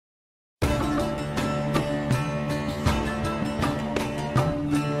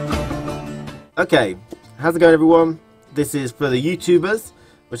Okay, how's it going everyone? This is for the YouTubers,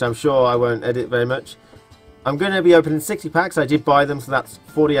 which I'm sure I won't edit very much. I'm going to be opening 60 packs. I did buy them, so that's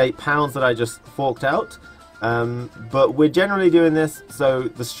 £48 that I just forked out. But we're generally doing this so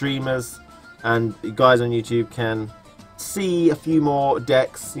the streamers and you guys on YouTube can see a few more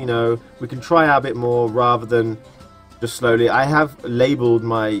decks. You know, we can try out a bit more rather than just slowly. I have labelled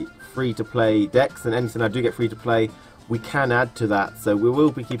my free-to-play decks, and anything I do get free-to-play, we can add to that. So we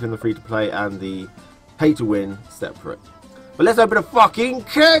will be keeping the free-to-play and the pay-to-win separate. But let's open a fucking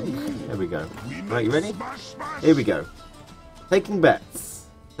keg! There we go. Right, you ready? Here we go. Taking bets.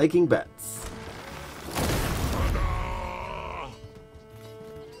 Taking bets.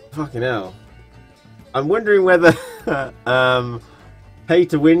 Fucking hell. I'm wondering whether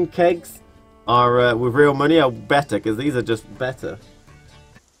pay-to-win kegs are with real money are better, because these are just better.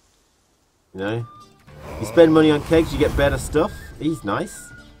 You know? You spend money on kegs, you get better stuff. He's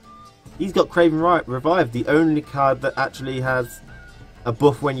nice. He's got Craven Revive, the only card that actually has a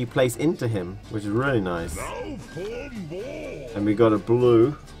buff when you place into him, which is really nice. And we got a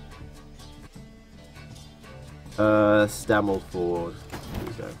blue Stammel Ford. Here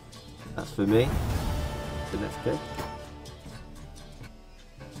we go. That's for me. The next keg.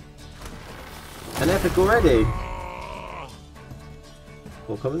 An epic already.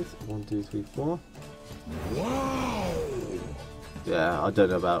 4 commons. 1, 2, 3, 4. Wow. Yeah, I don't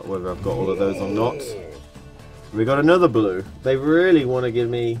know about whether I've got all of those or not. We got another blue. They really want to give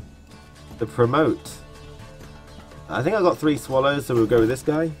me the promote. I think I got 3 swallows, so we'll go with this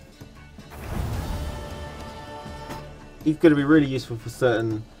guy. He's going to be really useful for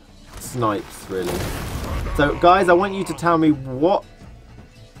certain snipes, really. So, guys, I want you to tell me what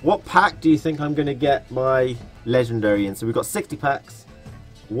pack do you think I'm going to get my legendary in? So we've got 60 packs.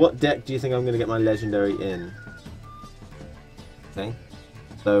 What deck do you think I'm going to get my legendary in? Okay.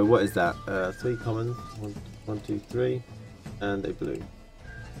 So what is that? 3 commons. 1, 2, 3, and a blue.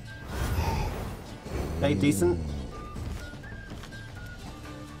 Okay, decent.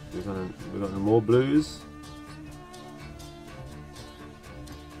 We've got more blues.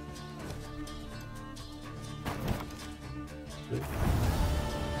 Blue.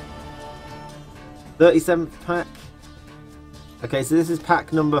 37th pack. Okay, so this is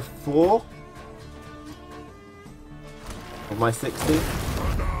pack number 4 of my 60.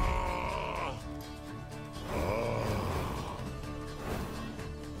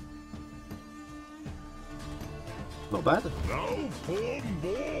 Not bad.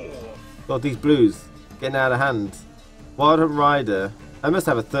 God, these blues getting out of hand. Wild Hunt Rider. I must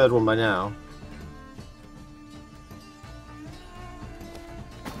have a third one by now.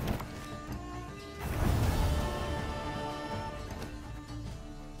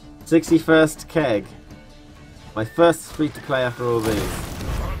 #61st keg. My first free-to-play after all these.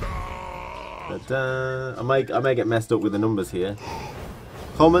 I may get messed up with the numbers here.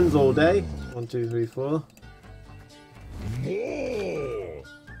 Commons all day. 1, 2, 3, 4.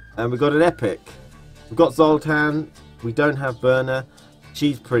 And we got an epic. We've got Zoltan. We don't have Burner.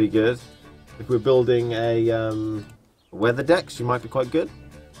 She's pretty good. If we're building a weather deck, she might be quite good.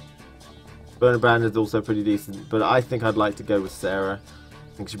 Burner Brand is also pretty decent, but I think I'd like to go with Sarah.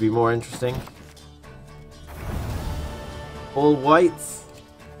 I think she'd be more interesting. All whites.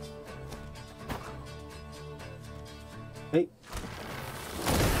 Okay.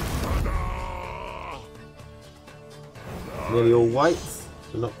 Nearly all whites,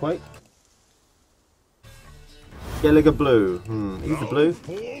 but not quite. Gallagher blue. He's a blue.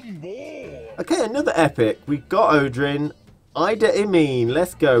 Okay, another epic. We got Odrin. Ida Imin.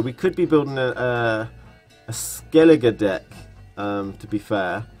 Let's go. We could be building a Skellige deck. To be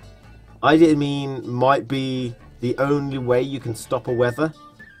fair, Ida Imin might be the only way you can stop a weather,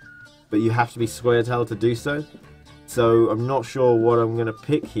 but you have to be square tail to do so. So I'm not sure what I'm going to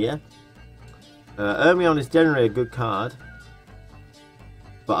pick here. Ermion is generally a good card,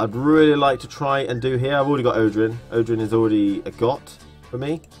 but I'd really like to try and do here. I've already got Odrin. Odrin is already a got for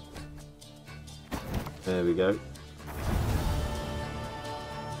me. There we go.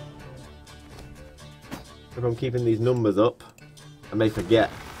 If I'm keeping these numbers up, I may forget.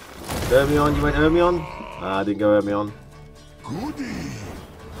 Ermion, you went Ermion? Nah, I didn't go Ermion.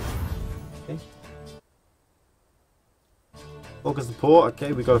 Okay. Focus support.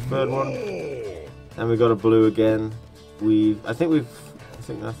 Okay, we got a third one, and we got a blue again. I think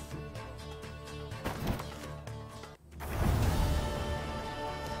that's.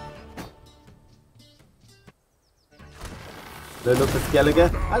 No look for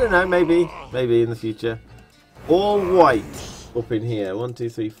Skellige? I don't know. Maybe in the future. All white up in here. 1, 2,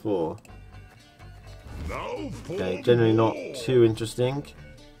 3, 4. Okay, generally not too interesting.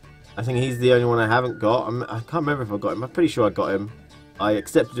 I think he's the only one I haven't got. I can't remember if I got him. I'm pretty sure I got him. I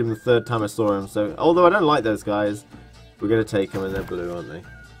accepted him the 3rd time I saw him. So, although I don't like those guys, we're going to take him, and they're blue, aren't they?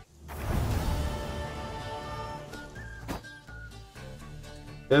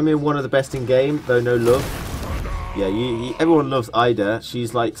 German, one of the best in game, though no love. Yeah, everyone loves Ida.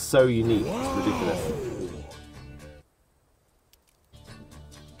 She's like so unique. It's ridiculous.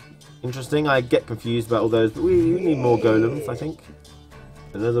 Interesting. I get confused about all those, but we need more golems, I think.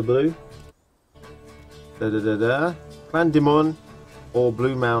 Another blue. Clan Dimon or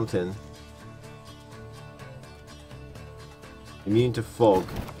Blue Mountain. Immune to fog.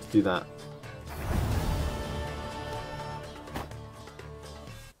 Let's do that.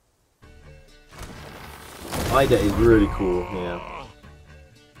 Ida is really cool, yeah.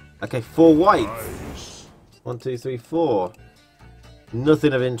 Okay, 4 whites. 1, 2, 3, 4.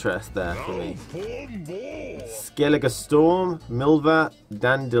 Nothing of interest there for me. Skellige Storm, Milva,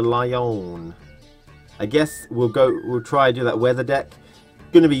 Dandelion. I guess we'll try to do that weather deck.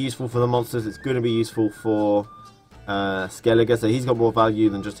 Gonna be useful for the monsters, it's gonna be useful for Skellige, so he's got more value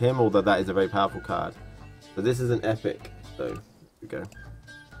than just him, although that is a very powerful card. So this is an epic, so here we go.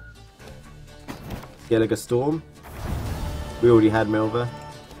 Skellige Storm. We already had Milva.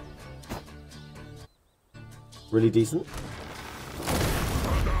 Really decent.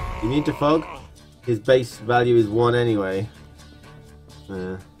 Immune to fog. His base value is 1 anyway.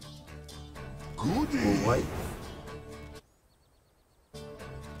 More white.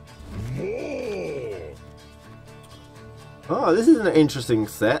 Oh, this is an interesting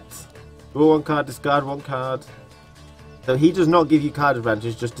set. Draw 1 card, discard 1 card. So he does not give you card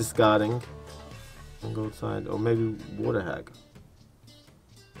advantage, just discarding. On gold side, or maybe Water Hag.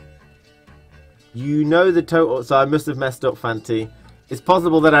 You know the total, so I must have messed up, Fanti. It's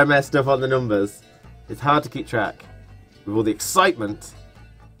possible that I messed up on the numbers. It's hard to keep track with all the excitement.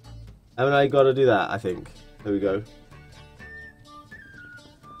 Haven't I got to do that, I think. There we go.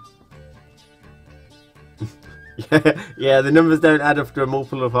 yeah, the numbers don't add up to a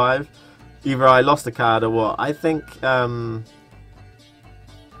multiple of 5. Either I lost a card or what. I think, we'll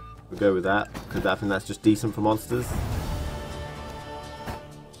go with that, because I think that's just decent for monsters.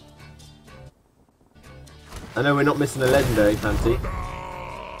 I know we're not missing a legendary, Fancy.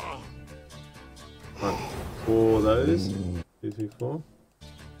 1, 4 those. 2, 3, 4.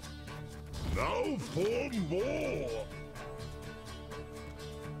 Now for more.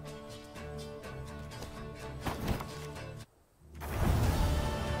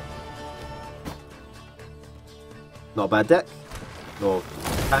 Not a bad deck. Or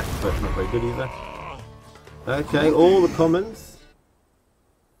pack, but not very good either. Okay, all the commons.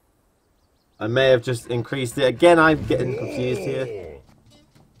 I may have just increased it. Again, I'm getting confused here.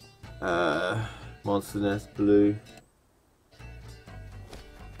 Monster Nest, blue.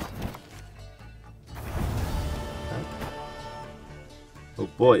 Oh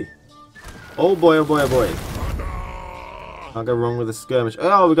boy. Oh boy, oh boy, oh boy. Can't go wrong with a skirmish.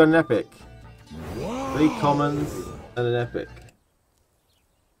 Oh, we got an epic. 3 commons and an epic.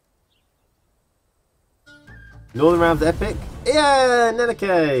 Northern Realms epic. Yeah,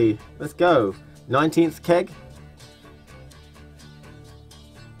 Neneke. Let's go. 19th keg.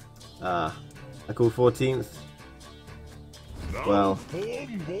 Ah, I called 14th. Well,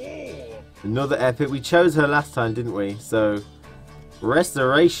 another epic. We chose her last time, didn't we? So,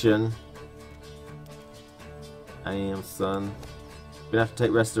 restoration. I am son. Gonna have to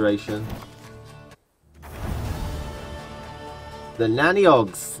take restoration. The Nanny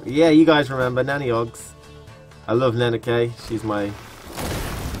Ogs. Yeah, you guys remember Nanny Ogs. I love Neneke. She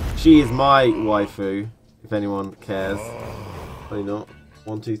is my waifu, if anyone cares. Probably not.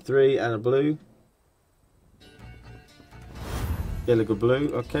 1, 2, 3, and a blue. Yellow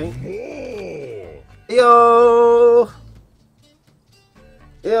blue, okay. Yo!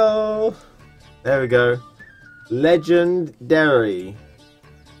 Yo! There we go. Legendary.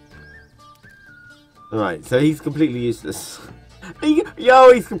 Alright, so he's completely useless.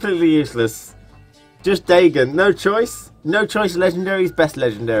 Yo, he's completely useless. Just Dagon. No choice. No choice legendaries, best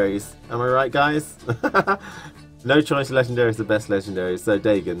legendaries. Am I right, guys? No choice legendaries, the best legendaries. So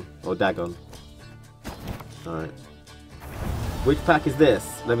Dagon. Or Dagon. Alright. Which pack is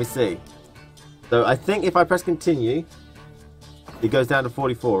this? Let me see. So I think if I press continue, it goes down to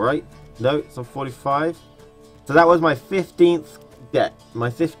 44, right? No, it's on 45. So that was my 15th deck. My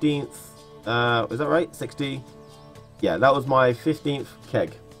 15th... is that right? 60... Yeah, that was my 15th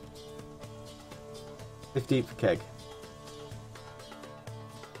keg. 15th keg.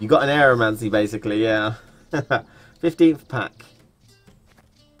 You got an aeromancy, basically, yeah. 15th pack.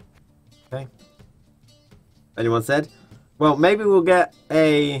 Okay. Anyone said? Well, maybe we'll get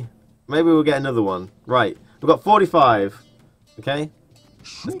a Maybe we'll get another one. Right, we've got 45. Okay,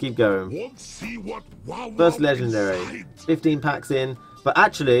 let's keep going. First legendary. 15 packs in. But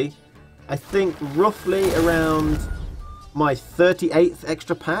actually, I think roughly around my 38th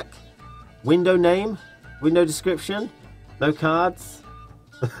extra pack. Window name, window description, no cards.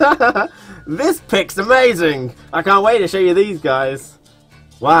 This pick's amazing. I can't wait to show you these guys.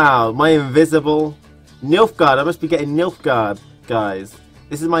 Wow, my invisible Nilfgaard. I must be getting Nilfgaard, guys.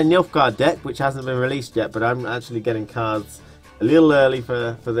 This is my Nilfgaard deck, which hasn't been released yet, but I'm actually getting cards a little early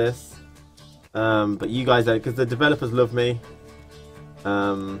for this. But you guys don't, because the developers love me.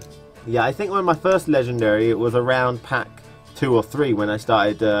 Yeah, I think when my first legendary, it was around pack 2 or 3 when I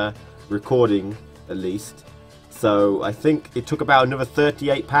started recording, at least. So I think it took about another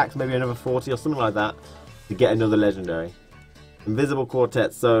 38 packs, maybe another 40 or something like that, to get another legendary. Invisible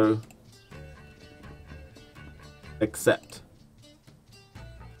Quartet, so accept.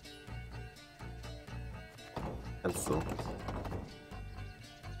 Cancel.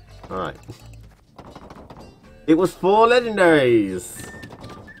 Alright. It was 4 legendaries!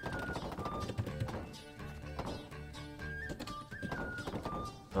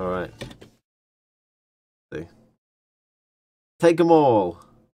 Alright. Take them all.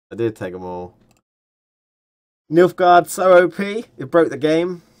 I did take them all. Nilfgaard, so OP. It broke the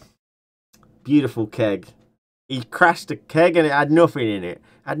game. Beautiful keg. He crashed the keg and it had nothing in it.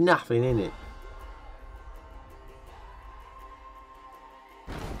 Had nothing in it.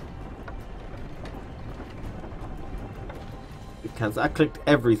 Cancel. I clicked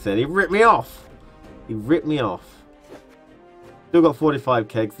everything. He ripped me off. He ripped me off. Still got 45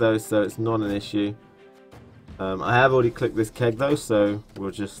 kegs though, so it's not an issue. I have already clicked this keg though, so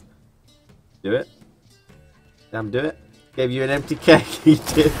we'll just do it. Damn, do it. Gave you an empty keg. He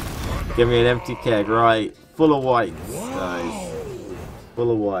did. Give me an empty keg, right? Full of whites, guys.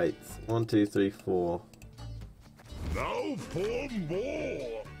 Full of whites. 1, 2, 3, 4. Now pour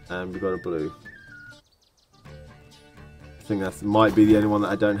more. And we got a blue. I think that might be the only one that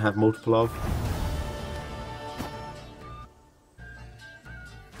I don't have multiple of.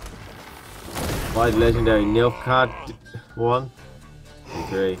 Five legendary Nilfgaard. 1, 2,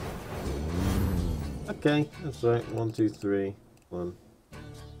 3. Okay, that's right. 1, 2, 3, 1.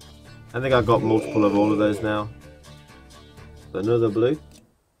 I think I've got multiple of all of those now. So another blue.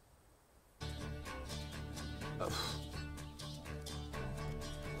 Look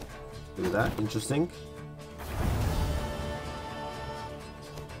at that, interesting.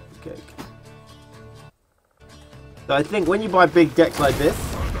 Okay. So I think when you buy big decks like this,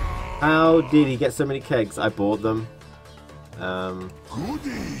 how did he get so many kegs? I bought them.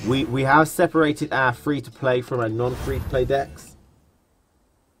 We have separated our free-to-play from our non-free-to-play decks.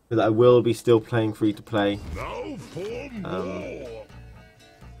 Because I will be still playing free-to-play.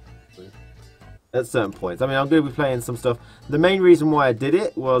 At certain points. I mean, I'm going to be playing some stuff. The main reason why I did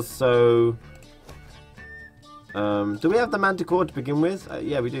it was so... do we have the Manticore to begin with?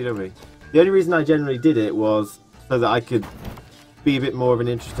 Yeah, we do, don't we? The only reason I generally did it was so that I could be a bit more of an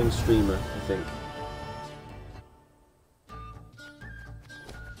interesting streamer, I think.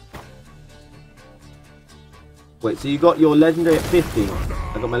 Wait, so you got your legendary at 15?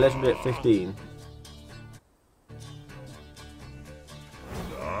 I got my legendary at 15.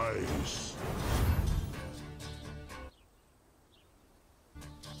 Nice.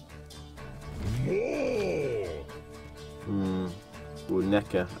 More. We'll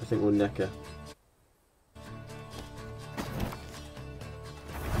Necker. I think we'll Necker.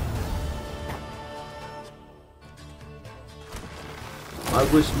 I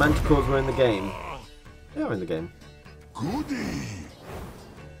wish Manticores were in the game. They are in the game. Goody.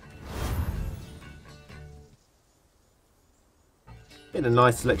 Getting a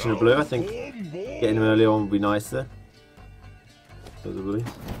nice selection of blue. I think getting them early on would be nicer. Possibly.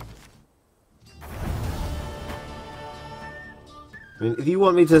 I mean, if you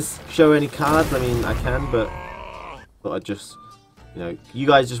want me to show any cards, I mean, I can, but I just, you know, you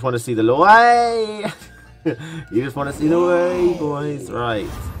guys just want to see the way. You just want to see the way, boys. Right.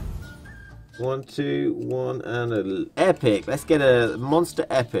 1, 2, 1, and an epic. Let's get a monster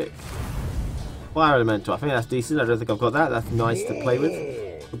epic. Fire Elemental. I think that's decent. I don't think I've got that. That's nice to play with.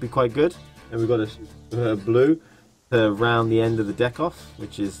 Would be quite good. And we've got a blue to round the end of the deck off,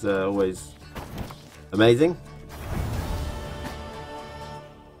 which is always amazing.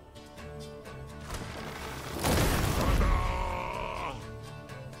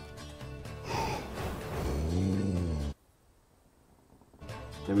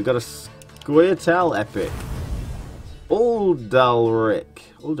 And we got a Squirtle epic. Uldalric.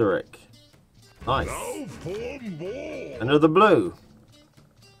 Nice. Another blue.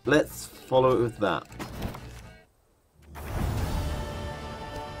 Let's follow it with that.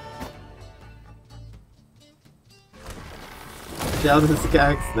 Sheldon's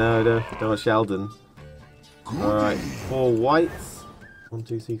Kegs? No, don't want Sheldon. Alright, 4 whites. 1,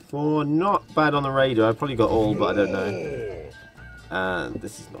 2, 3, 4. Not bad on the radar. I've probably got all, but I don't know. And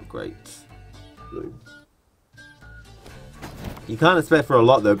this is not great. Blue. You can't expect for a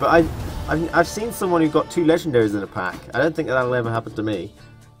lot though, but I've seen someone who got 2 legendaries in a pack. I don't think that'll ever happen to me,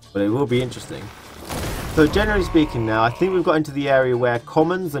 but it will be interesting. So generally speaking now, I think we've got into the area where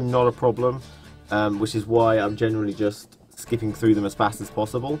commons are not a problem, which is why I'm generally just skipping through them as fast as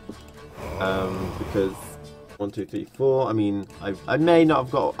possible. Because 1, 2, 3, 4. I mean, I may not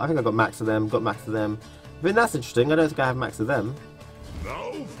have got. I think I got max of them. Got max of them. I mean, that's interesting. I don't think I have max of them.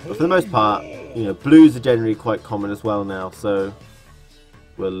 But for the most part, you know, blues are generally quite common as well now. So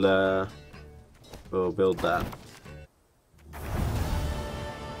we'll build that.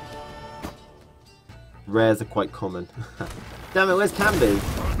 Rares are quite common. Damn it, where's Canby?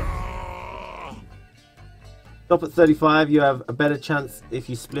 Stop at 35, you have a better chance if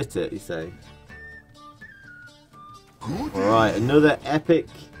you split it, you say. Alright, another epic.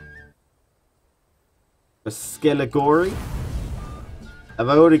 A Skelegori. Have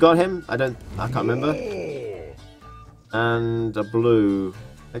I already got him? I can't remember. And a blue.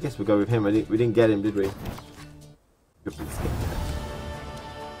 I guess we'll go with him. We didn't get him, did we?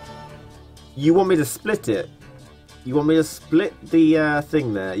 You want me to split it? You want me to split the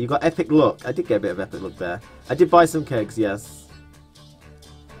thing there? You got epic look. I did get a bit of epic look there. I did buy some kegs, yes.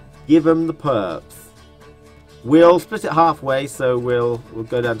 Give them the perps. We'll split it halfway, so we'll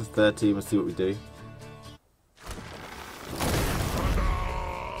go down to 30 and we'll see what we do.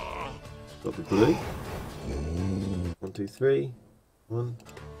 Got the blue. 1, 2, 3. 1.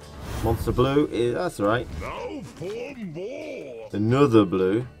 Monster blue. That's alright. Another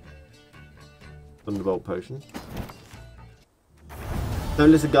blue. Thunderbolt potion.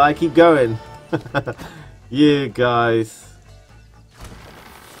 Don't listen, guy. Keep going. You guys.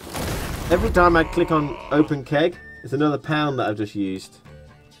 Every time I click on open keg, it's another pound that I've just used.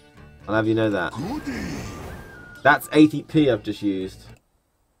 I'll have you know that. That's 80p I've just used.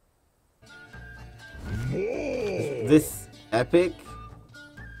 Is this epic?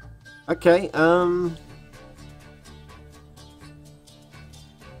 Okay, I've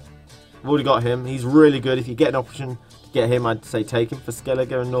already got him. He's really good. If you get an option to get him, I'd say take him for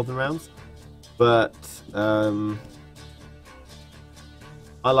Skellige and Northern Rounds. But I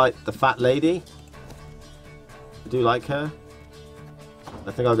like the fat lady. I do like her.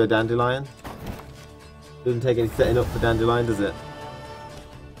 I think I'll go Dandelion. Doesn't take any setting up for Dandelion, does it?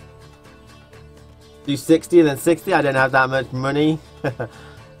 Do 60 and then 60. I don't have that much money. I'm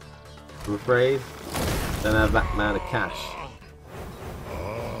afraid. Don't have that amount of cash.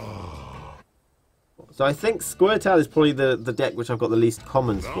 So I think Squirtle is probably the deck which I've got the least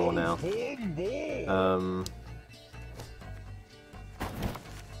commons for now.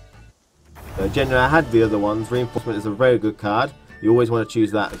 So generally I had the other ones. Reinforcement is a very good card. You always want to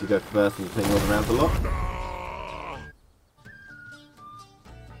choose that if you go first and you're playing all around a lot.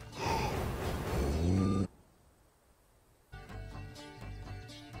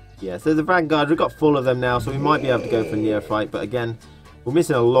 Yeah, so the Vanguard, we've got full of them now, so we might be able to go for Neophyte, but again, we're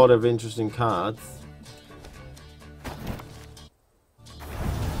missing a lot of interesting cards.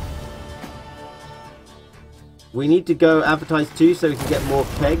 We need to go advertise too, so we can get more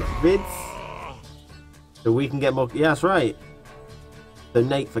keg vids. So we can get more, yeah, that's right.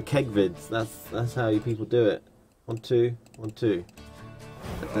 Donate for keg vids, that's how you people do it. 1, 2, 1, 2.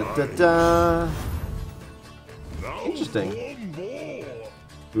 Da, da, da, da. Interesting.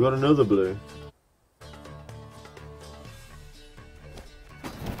 We got another blue.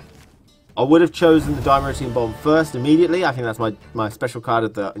 I would have chosen the Dimeritium Bomb first immediately. I think that's my special card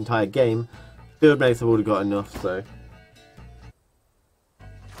of the entire game. Field mates have already got enough, so.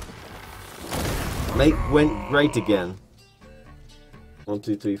 Make Gwent great again. 1,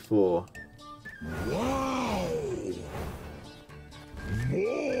 2, 3, 4. Wow!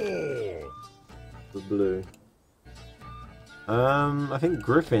 More! The blue. I think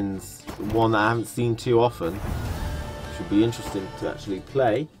Griffin's one that I haven't seen too often. Should be interesting to actually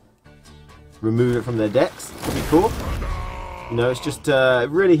play. Remove it from their decks. Could be cool. You know, it's just it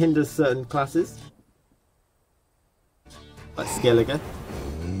really hinders certain classes. Like Skellige.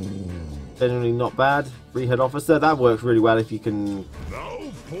 Generally not bad. Rehead Officer, that works really well if you can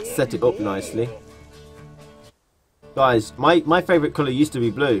set it up nicely. Guys, my favourite colour used to be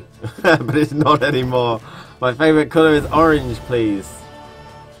blue, but it's not anymore. My favourite colour is orange, please.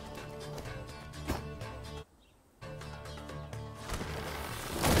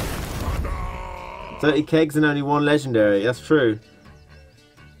 30 kegs and only 1 legendary. That's true.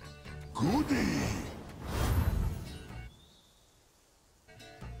 Goody.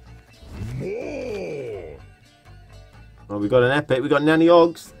 More. Well, we got an epic. We got Nanny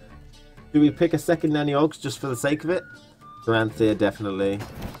Oggs. Do we pick a second Nanny Oggs just for the sake of it? Garanthea, definitely.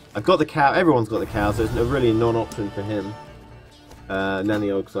 I've got the cow. Everyone's got the cow, so it's really a non-option for him. Nanny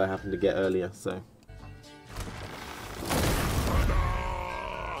Oggs I happened to get earlier, so.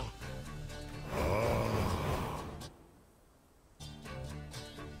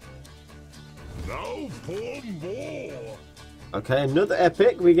 Now for more. Okay, another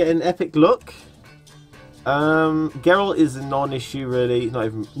epic. We get an epic look. Geralt is a non-issue really. Not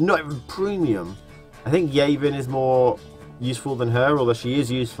even premium. I think Yavin is more useful than her, although she is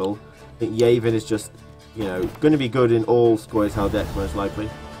useful. I think Yavin is just, you know, going to be good in all Scoia'tael decks most likely.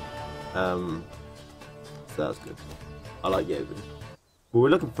 So that's good. I like Yavin. But we're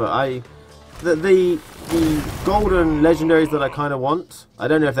looking for the golden legendaries that I kind of want. I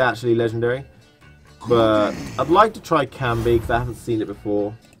don't know if they're actually legendary, but I'd like to try Camby because I haven't seen it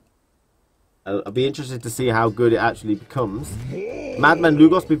before. I'll be interested to see how good it actually becomes. Madman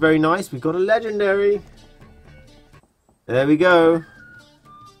Lugos be very nice. We've got a legendary. There we go.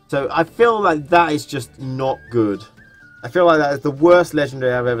 So I feel like that is just not good. I feel like that is the worst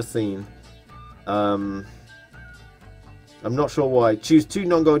legendary I've ever seen. I'm not sure why. Choose 2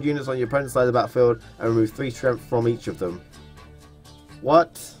 non-gold units on your opponent's side of the battlefield and remove 3 strength from each of them.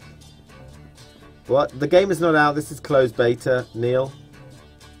 What? What? The game is not out. This is closed beta, Neil.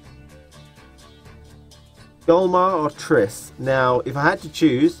 Golmar or Triss? Now, if I had to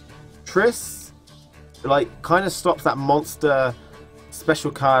choose, Triss, like, kind of stops that monster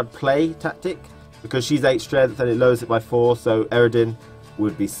special card play tactic because she's 8 strength and it lowers it by 4, so Eredin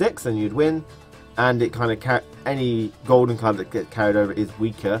would be 6 and you'd win, and it kind of any golden card that gets carried over is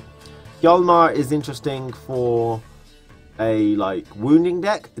weaker. Hjalmar is interesting for a like wounding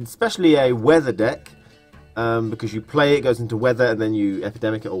deck, especially a weather deck, because you play it, goes into weather, and then you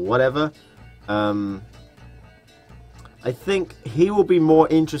epidemic it or whatever. I think he will be more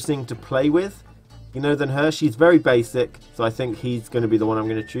interesting to play with, you know, than her. She's very basic, so I think he's going to be the one I'm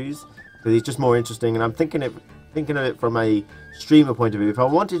going to choose because he's just more interesting. And I'm thinking of it from a streamer point of view. If I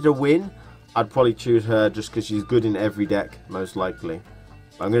wanted to win, I'd probably choose her just because she's good in every deck, most likely.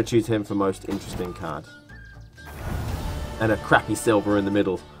 But I'm going to choose him for most interesting card. And a crappy silver in the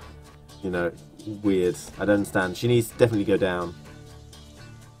middle. You know, weird. I don't understand. She needs to definitely go down.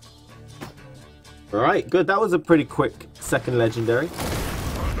 Alright, good. That was a pretty quick second legendary.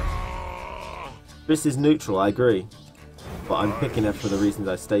 This is neutral, I agree. But I'm picking her for the reasons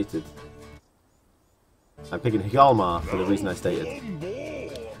I stated. I'm picking Hjalmar for the reason I stated.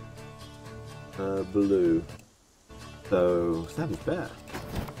 Blue. So, Savage Bear.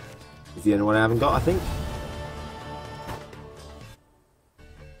 Is the only one I haven't got, I think.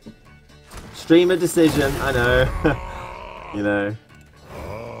 Streamer decision, I know. You know.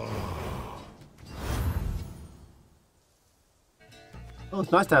 Oh,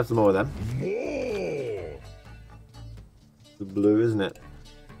 it's nice to have some more of them. The blue, isn't it?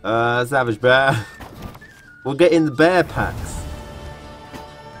 Savage Bear. We'll get in the bear packs.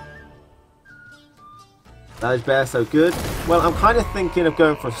 Savage Bear, so good. Well, I'm kind of thinking of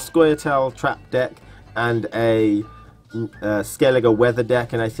going for a Scoia'tael trap deck and a Skellige weather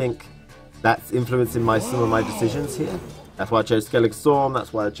deck, and I think that's influencing some of my decisions here. That's why I chose Skellige Storm,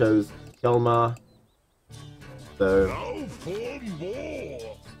 that's why I chose Hjalmar. So...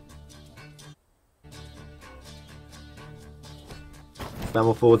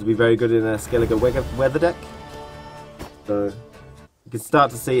 Stamel Forwards will be very good in a Skellige weather deck. So you can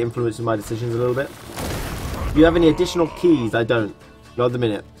start to see it influencing my decisions a little bit. Do you have any additional keys? I don't. Not at the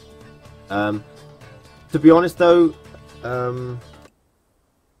minute. To be honest though,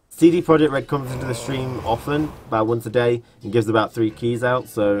 CD Projekt Red comes into the stream often, about once a day, and gives about 3 keys out,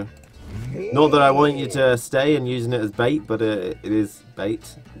 so... Not that I want you to stay and using it as bait, but it is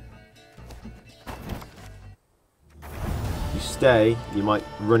bait. If you stay, you might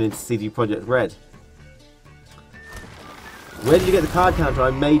run into CD Projekt Red. Where did you get the card counter?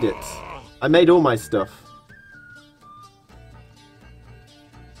 I made it. I made all my stuff.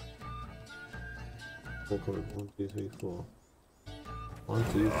 One, two, three, four. 1,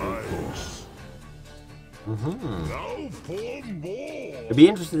 2, 3, 4. It'd be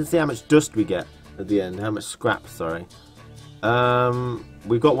interesting to see how much dust we get at the end. How much scrap, sorry.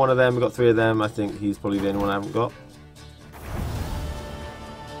 We've got one of them, we've got 3 of them. I think he's probably the only one I haven't got.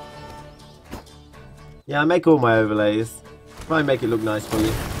 Yeah, I make all my overlays. Try and make it look nice for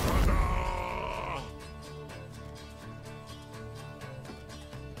you.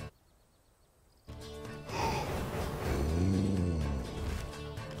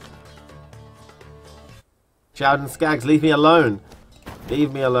 Sheldon Skaggs, leave me alone.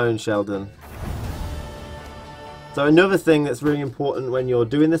 Leave me alone, Sheldon. So another thing that's really important when you're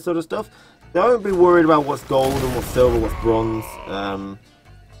doing this sort of stuff, don't be worried about what's gold and what's silver, what's bronze.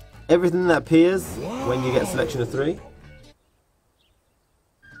 Everything that appears when you get a selection of 3.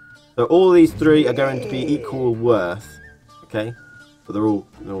 So all these 3 are going to be equal worth. Okay? But they're all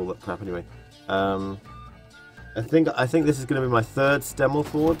that crap anyway. I think this is going to be my 3rd Stemmel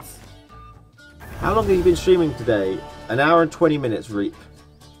Fords. How long have you been streaming today? 1 hour and 20 minutes, Reap.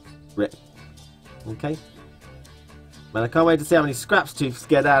 Okay. Man, I can't wait to see how many scraps Tooths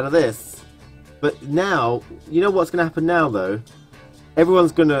get out of this. But now, you know what's going to happen now, though?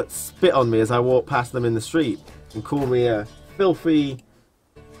 Everyone's going to spit on me as I walk past them in the street and call me a filthy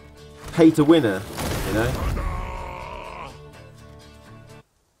pay-to-winner, you know?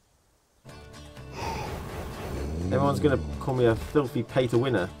 Everyone's going to call me a filthy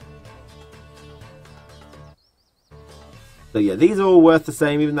pay-to-winner. So yeah, these are all worth the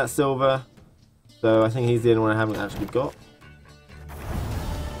same, even that silver. So I think he's the only one I haven't actually got.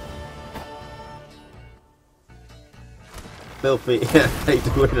 Filthy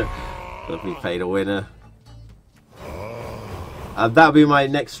pay-to-winner. Filthy pay-to-winner. That'll be my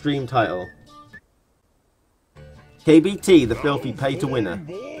next stream title. KBT, the filthy pay-to-winner.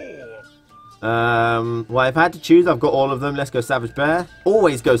 Well, if I had to choose, I've got all of them. Let's go Savage Bear.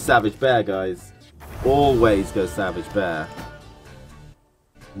 Always go Savage Bear, guys. Always go Savage Bear.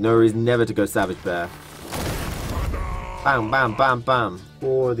 No reason never to go Savage Bear. Bam, bam, bam, bam.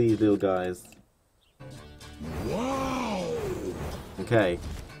 4 of these little guys. Wow. Okay.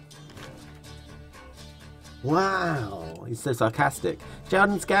 Wow. He's so sarcastic.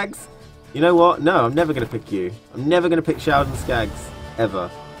 Sheldon Skaggs? You know what? No, I'm never going to pick you. I'm never going to pick Sheldon Skaggs. Ever.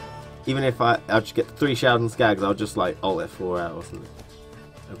 Even if I'll just get 3 Sheldon Skaggs, I'll just like alt F4 out or something.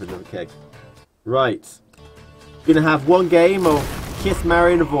 Open another keg. Right. Gonna have 1 game of kiss,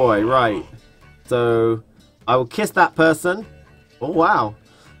 marry, and avoid. Right. So I will kiss that person. Oh wow.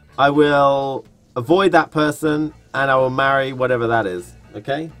 I will avoid that person, and I will marry whatever that is.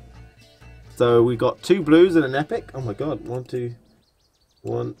 Okay. So we got 2 blues and an epic. Oh my god. 1, 2,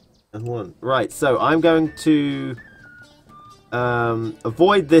 1, and 1. Right. So I'm going to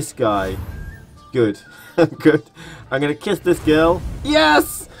avoid this guy. Good. Good. I'm going to kiss this girl.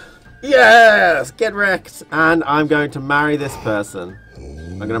 Yes! Yes! Get wrecked! And I'm going to marry this person.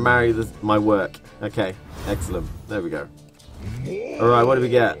 I'm going to marry my work. Okay. Excellent. There we go. Alright, what do we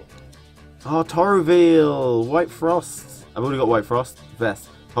get? Oh, Torville! White Frost. I've already got White Frost. Vest.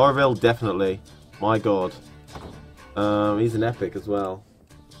 Torville, definitely. My god. He's an epic as well.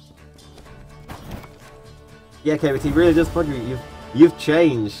 Yeah, KBT, really does bug you. You've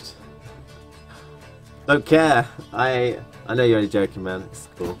changed. Don't care. I know you're only joking, man. It's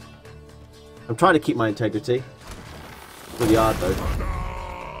cool. I'm trying to keep my integrity. It's really hard though.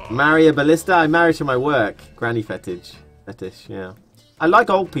 Marry a ballista? I marry to my work. Granny fetish. Yeah. I like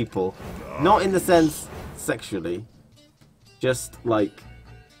old people. Not in the sense sexually. Just like,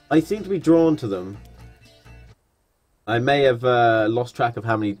 I seem to be drawn to them. I may have lost track of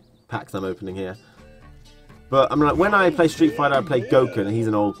how many packs I'm opening here. But I'm like, when I play Street Fighter, I play Goku, and he's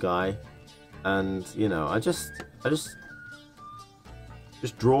an old guy, and you know, I just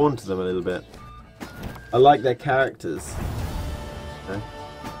drawn to them a little bit. I like their characters. Okay.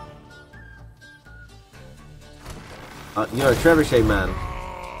 You're a trebuchet man.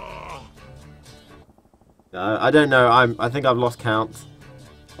 I don't know. I think I've lost count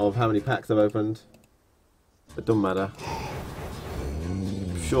of how many packs I've opened. It doesn't matter.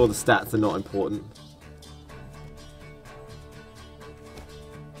 I'm sure the stats are not important.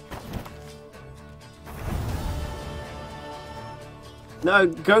 No,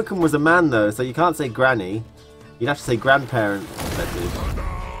 Goku was a man though, so you can't say granny. You'd have to say grandparent.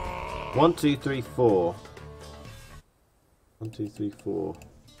 1, 2, 3, 4. 1, 2, 3, 4.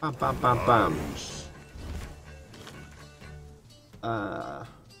 Bam, bam, bam, bam.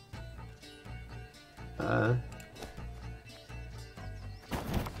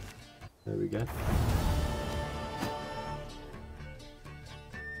 There we go.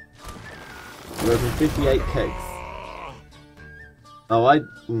 We're open 58 kegs. Oh, I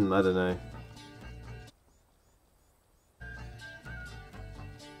don't know.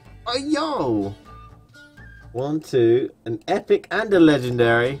 Oh, yo! 1, 2, an epic and a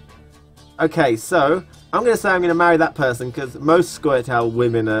legendary. Okay, so I'm gonna say I'm gonna marry that person because most Squirtle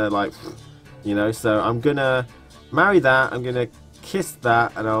women are like, you know. So I'm gonna marry that. I'm gonna kiss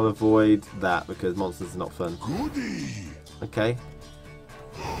that, and I'll avoid that because monsters are not fun. Okay.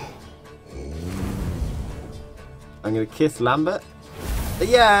 I'm gonna kiss Lambert.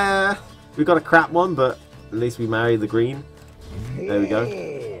 Yeah, we got a crap one, but At least we marry the green. There we go.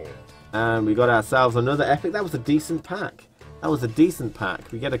 And we got ourselves another epic. That was a decent pack. That was a decent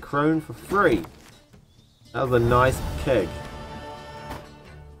pack. We get a crone for free. That was a nice keg.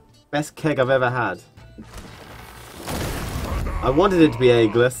 Best keg I've ever had. I wanted it to be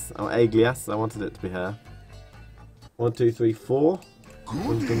Aeglis. Or Aeglias. I wanted it to be her. 1, 2, 3, 4.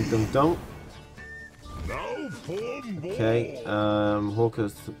 Dum, dum, dum, dum. Okay,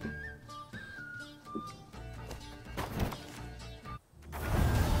 Hawker's...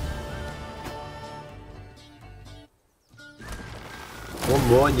 One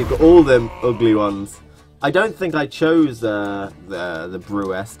more and you've got all them ugly ones. I don't think I chose the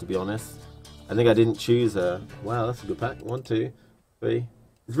Brewess, to be honest. I think I didn't choose her. Wow, that's a good pack. 1, 2, 3.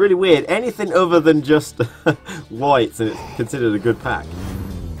 It's really weird. Anything other than just whites and it's considered a good pack.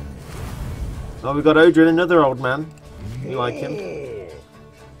 Oh, we've got Odrin, another old man. You like him?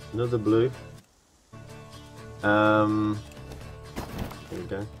 Another blue. There we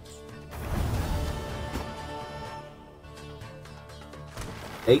go.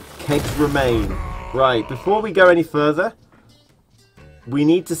 8 kegs remain. Right, before we go any further, we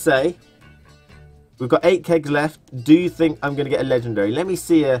need to say, we've got 8 kegs left. Do you think I'm going to get a legendary? Let me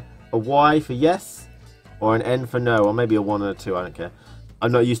see a Y for yes, or an N for no, or maybe a 1 or a 2, I don't care.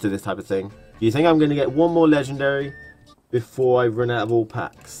 I'm not used to this type of thing. Do you think I'm going to get one more legendary before I run out of all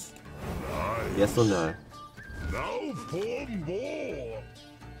packs? Nice. Yes or no? Now for more.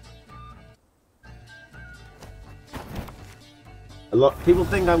 A lot people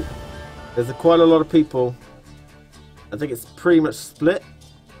think I'm... There's quite a lot of people. I think it's pretty much split.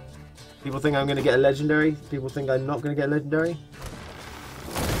 People think I'm going to get a legendary. People think I'm not going to get a legendary.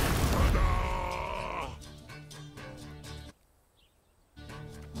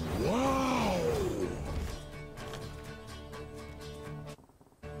 Wow.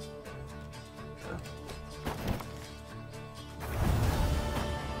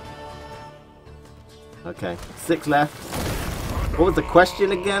 Okay, 6 left. What was the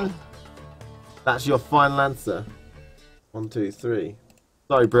question again? That's your final answer. 1, 2, 3.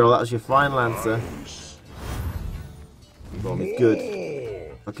 Sorry, Brill, that was your final answer. Bomb is good.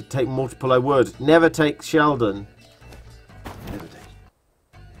 If I could take multiple, I would. Never take Sheldon. Never take.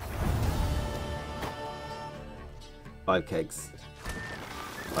 5 kegs.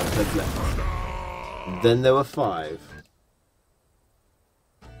 5 kegs left. Then there were 5.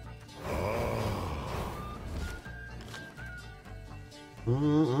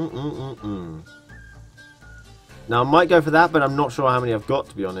 Now I might go for that, but I'm not sure how many I've got,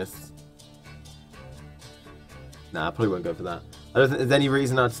 to be honest. Nah, I probably won't go for that. I don't think there's any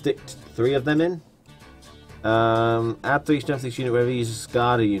reason I'd stick 3 of them in. Add 3 strength to each unit wherever you use a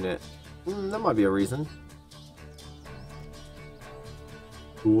Scarda unit. That might be a reason.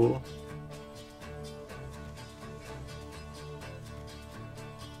 Cool.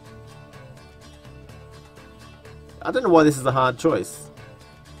 I don't know why this is a hard choice.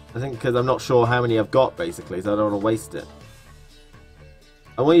 I think because I'm not sure how many I've got, basically, so I don't want to waste it.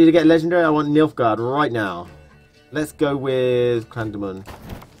 I want you to get legendary. I want Nilfgaard right now. Let's go with Clandemon.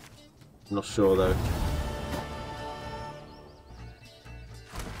 I'm not sure, though.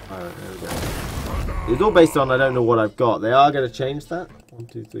 Alright, there we go. It's all based on I don't know what I've got. They are going to change that. 1,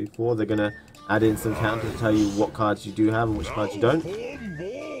 2, 3, 4. They're going to add in some counters to tell you what cards you do have and which cards you don't.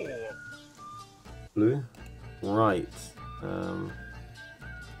 Blue. Right.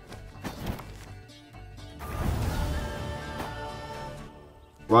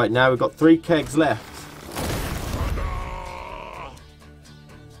 Right, now we've got 3 kegs left.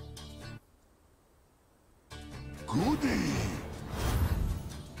 Goodie.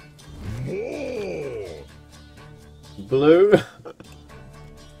 More. Blue.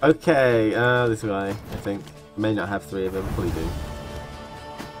 Okay, this guy, I think. May not have 3 of them, probably do.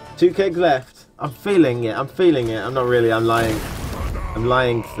 2 kegs left. I'm feeling it, I'm feeling it. I'm not really, I'm lying. I'm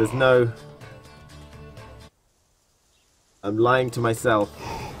lying, there's no... I'm lying to myself.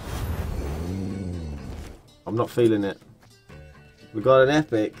 I'm not feeling it. We got an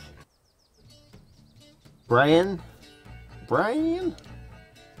epic. Brian? Brian?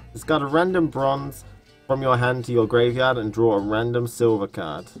 It's got a random bronze from your hand to your graveyard and draw a random silver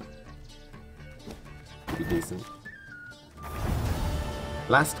card. Pretty decent.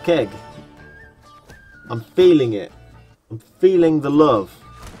 Last keg. I'm feeling it. I'm feeling the love.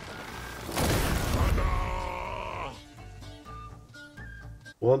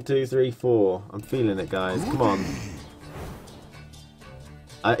 One, 2, 3, 4. I'm feeling it, guys. Come on.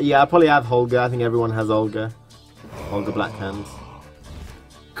 Yeah, I probably have Holger. I think everyone has Olga. Olga Blackhand.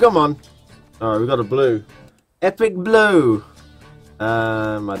 Come on. Alright, we got a blue. Epic blue.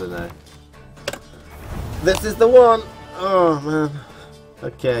 I don't know. This is the one! Oh, man.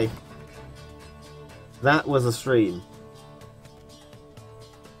 Okay. That was a stream.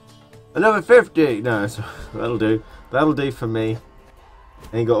 Another 50! No, that'll do. That'll do for me.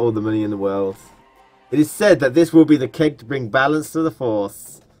 Ain't got all the money in the world. It is said that this will be the keg to bring balance to the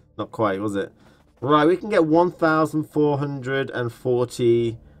force. Not quite, was it? Right, we can get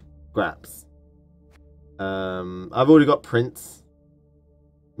 1,440 scraps. I've already got Prince.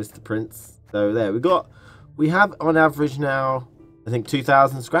 Mr. Prince. So there, we have on average now, I think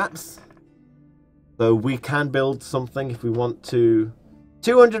 2,000 scraps. So we can build something if we want to.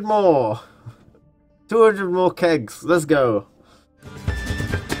 200 more! 200 more kegs. Let's go.